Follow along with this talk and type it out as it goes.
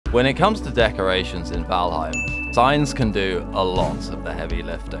When it comes to decorations in Valheim, signs can do a lot of the heavy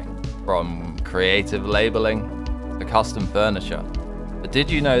lifting, from creative labeling to custom furniture. But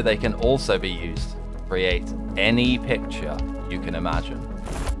did you know they can also be used to create any picture you can imagine?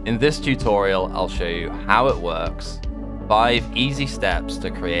 In this tutorial, I'll show you how it works, 5 easy steps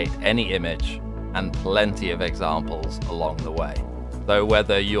to create any image, and plenty of examples along the way. So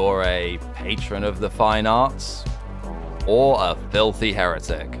whether you're a patron of the fine arts or a filthy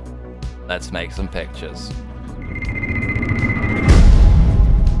heretic, let's make some pictures.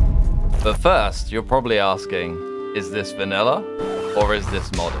 But first, you're probably asking, is this vanilla or is this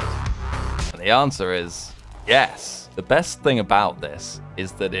modded? And the answer is yes. The best thing about this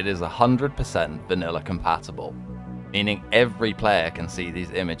is that it is 100% vanilla compatible, meaning every player can see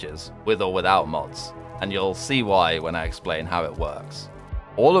these images with or without mods, and you'll see why when I explain how it works.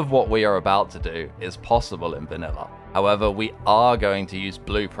 All of what we are about to do is possible in vanilla. However, we are going to use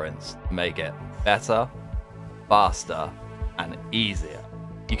blueprints to make it better, faster, and easier.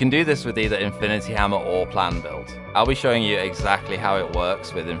 You can do this with either Infinity Hammer or Plan Build. I'll be showing you exactly how it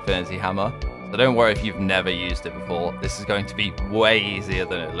works with Infinity Hammer, so don't worry if you've never used it before. This is going to be way easier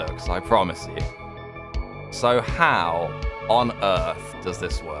than it looks, I promise you. So how on earth does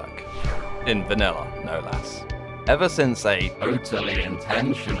this work? In vanilla, no less. Ever since a totally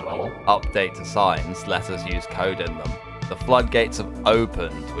intentional update to signs let us use code in them, the floodgates have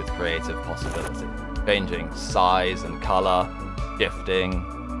opened with creative possibility, changing size and color, shifting,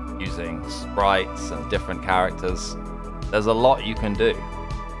 using sprites and different characters. There's a lot you can do.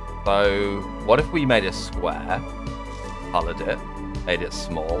 So what if we made a square, colored it, made it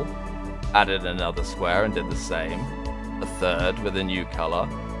small, added another square and did the same, a third with a new color,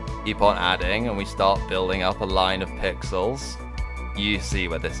 keep on adding, and we start building up a line of pixels. You see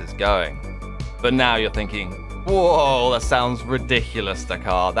where this is going. But now you're thinking, whoa, that sounds ridiculous,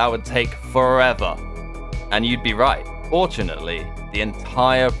 Dakar. That would take forever. And you'd be right. Fortunately, the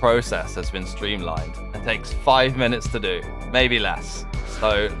entire process has been streamlined and takes 5 minutes to do, maybe less.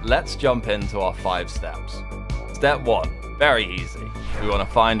 So let's jump into our 5 steps. Step 1, very easy. We want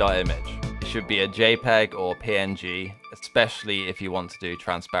to find our image. It should be a JPEG or PNG, especially if you want to do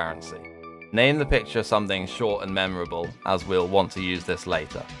transparency. Name the picture something short and memorable, as we'll want to use this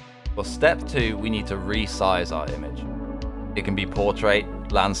later. For step 2, we need to resize our image. It can be portrait,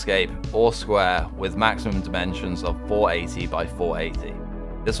 landscape, or square with maximum dimensions of 480 by 480.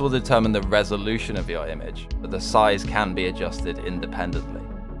 This will determine the resolution of your image, but the size can be adjusted independently.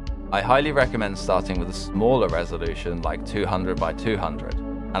 I highly recommend starting with a smaller resolution like 200 by 200,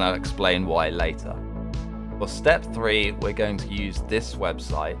 and I'll explain why later. For step 3, we're going to use this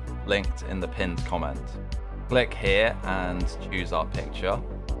website linked in the pinned comment. Click here and choose our picture.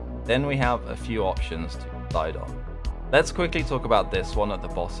 Then we have a few options to decide on. Let's quickly talk about this one at the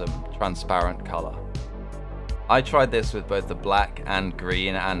bottom, transparent color. I tried this with both the black and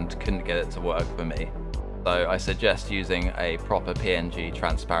green and couldn't get it to work for me. So I suggest using a proper PNG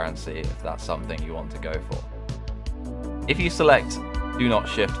transparency if that's something you want to go for. If you select do not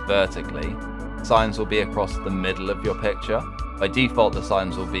shift vertically, signs will be across the middle of your picture. By default, the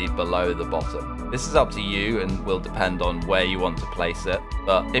signs will be below the bottom. This is up to you and will depend on where you want to place it,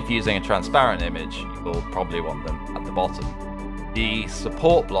 but if using a transparent image, you will probably want them at the bottom. The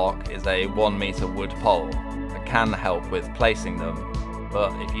support block is a 1 meter wood pole that can help with placing them,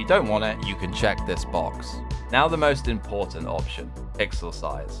 but if you don't want it, you can check this box. Now the most important option, pixel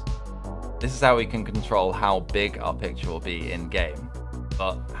size. This is how we can control how big our picture will be in game.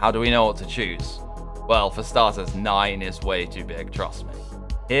 But how do we know what to choose? Well, for starters, 9 is way too big, trust me.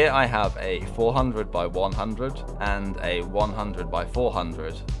 Here I have a 400 by 100 and a 100 by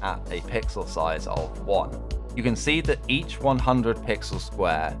 400 at a pixel size of 1. You can see that each 100 pixel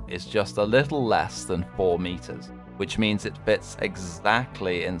square is just a little less than 4 meters, which means it fits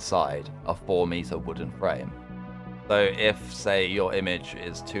exactly inside a 4 meter wooden frame. So if, say, your image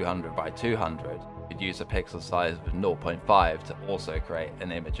is 200 by 200, you could use a pixel size of 0.5 to also create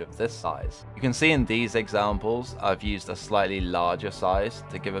an image of this size. You can see in these examples, I've used a slightly larger size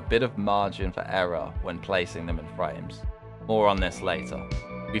to give a bit of margin for error when placing them in frames. More on this later.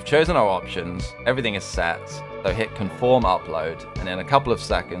 We've chosen our options, everything is set, so hit conform upload, and in a couple of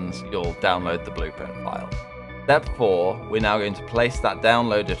seconds, you'll download the blueprint file. Step 4, we're now going to place that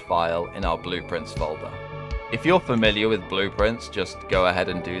downloaded file in our blueprints folder. If you're familiar with blueprints, just go ahead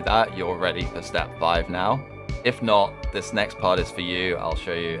and do that. You're ready for step 5 now. If not, this next part is for you. I'll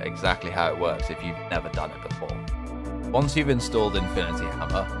show you exactly how it works if you've never done it before. Once you've installed Infinity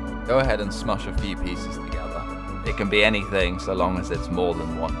Hammer, go ahead and smush a few pieces together. It can be anything so long as it's more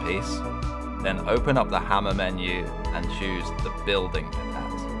than one piece. Then open up the hammer menu and choose the building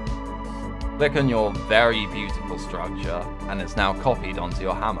pipette. Click on your very beautiful structure, and it's now copied onto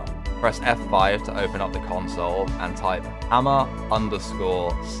your hammer. Press F5 to open up the console and type hammer_save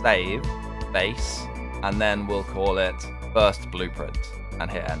base, and then we'll call it first blueprint, and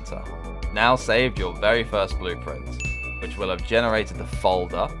hit enter. Now saved your very first blueprint, which will have generated the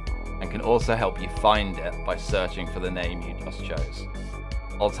folder and can also help you find it by searching for the name you just chose.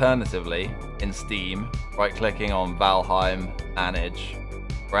 Alternatively, in Steam, right-clicking on Valheim, Manage,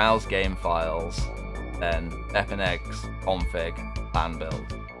 Browse Game Files, then fnx config plan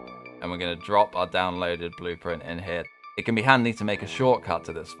build. And we're going to drop our downloaded blueprint in here. It can be handy to make a shortcut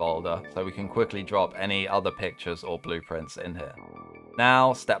to this folder, so we can quickly drop any other pictures or blueprints in here.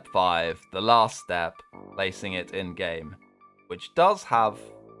 Now, step 5, the last step, placing it in game, which does have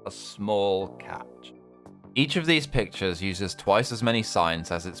a small catch. Each of these pictures uses twice as many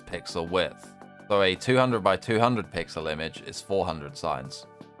signs as its pixel width, so a 200 by 200 pixel image is 400 signs.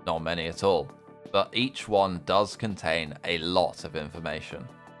 Not many at all, but each one does contain a lot of information.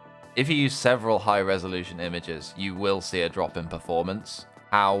 If you use several high-resolution images, you will see a drop in performance.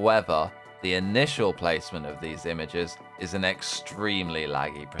 However, the initial placement of these images is an extremely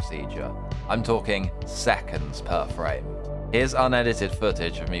laggy procedure. I'm talking seconds per frame. Here's unedited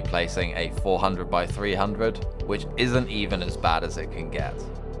footage of me placing a 400 by 300, which isn't even as bad as it can get.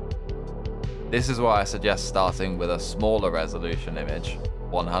 This is why I suggest starting with a smaller resolution image,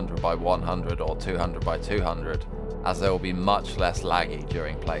 100 by 100 or 200 by 200, as they will be much less laggy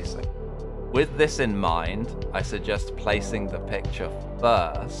during placing. With this in mind, I suggest placing the picture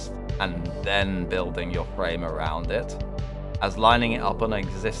first and then building your frame around it, as lining it up on an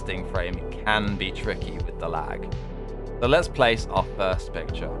existing frame can be tricky with the lag. So let's place our first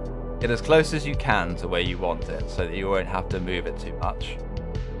picture. Get as close as you can to where you want it so that you won't have to move it too much.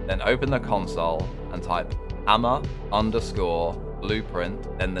 Then open the console and type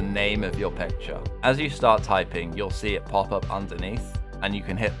hammer_blueprint, then the name of your picture. As you start typing, you'll see it pop up underneath, and you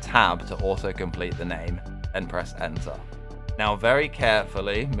can hit tab to auto-complete the name, and press enter. Now very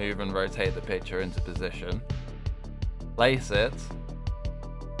carefully move and rotate the picture into position. Place it,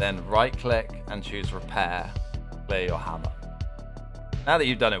 then right click and choose repair, clear your hammer. Now that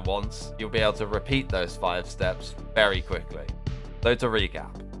you've done it once, you'll be able to repeat those 5 steps very quickly. So to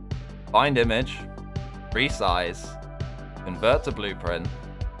recap, find image, resize, convert to blueprint,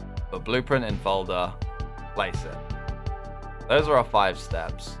 put blueprint in folder, place it. Those are our 5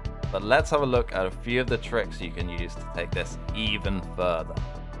 steps, but let's have a look at a few of the tricks you can use to take this even further.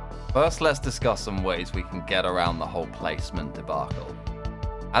 First, let's discuss some ways we can get around the whole placement debacle.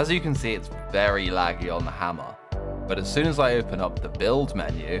 As you can see, it's very laggy on the hammer, but as soon as I open up the build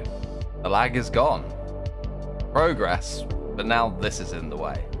menu, the lag is gone. Progress, but now this is in the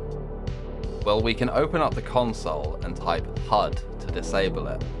way. Well, we can open up the console and type HUD to disable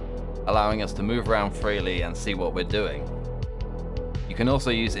it, allowing us to move around freely and see what we're doing. You can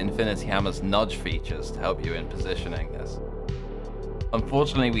also use Infinity Hammer's nudge features to help you in positioning this.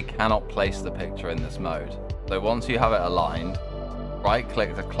 Unfortunately, we cannot place the picture in this mode, so once you have it aligned,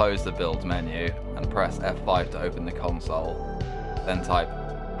 right-click to close the build menu and press F5 to open the console, then type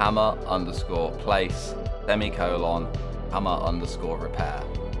hammer_place, hammer_repair.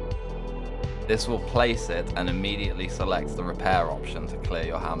 This will place it and immediately select the repair option to clear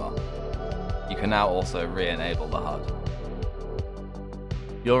your hammer. You can now also re-enable the HUD.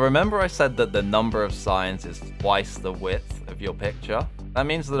 You'll remember I said that the number of signs is twice the width of your picture. That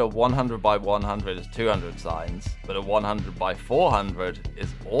means that a 100 by 100 is 200 signs, but a 100 by 400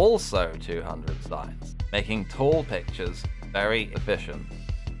 is also 200 signs, making tall pictures very efficient.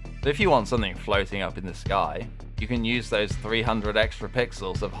 So if you want something floating up in the sky, you can use those 300 extra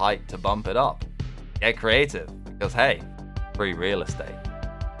pixels of height to bump it up. Get creative, because hey, free real estate.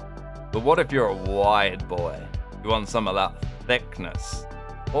 But what if you're a wide boy? You want some of that thickness?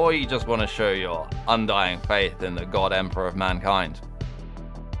 Or you just want to show your undying faith in the God Emperor of mankind?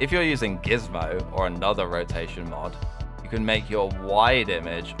 If you're using Gizmo or another rotation mod, you can make your wide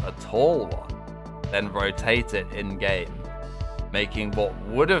image a tall one, then rotate it in-game, making what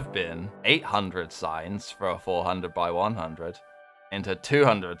would have been 800 signs for a 400 by 100 into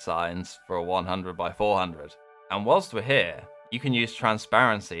 200 signs for a 100 by 400. And whilst we're here, you can use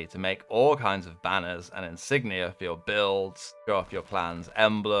transparency to make all kinds of banners and insignia for your builds, show off your clan's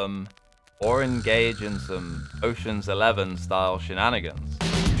emblem, or engage in some Ocean's 11 style shenanigans.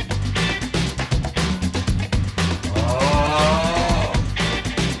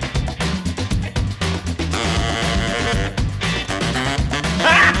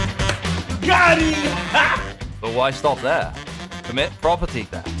 Got him! But why stop there? Commit property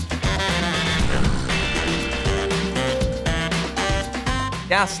theft.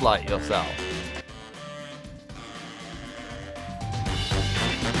 Gaslight yourself.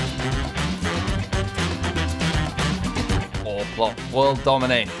 plot world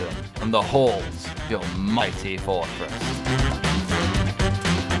domination from the halls of your mighty fortress.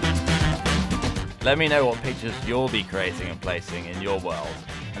 Let me know what pictures you'll be creating and placing in your world.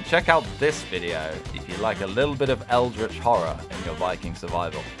 And check out this video if you like a little bit of eldritch horror in your Viking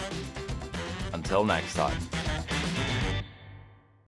survival. Until next time.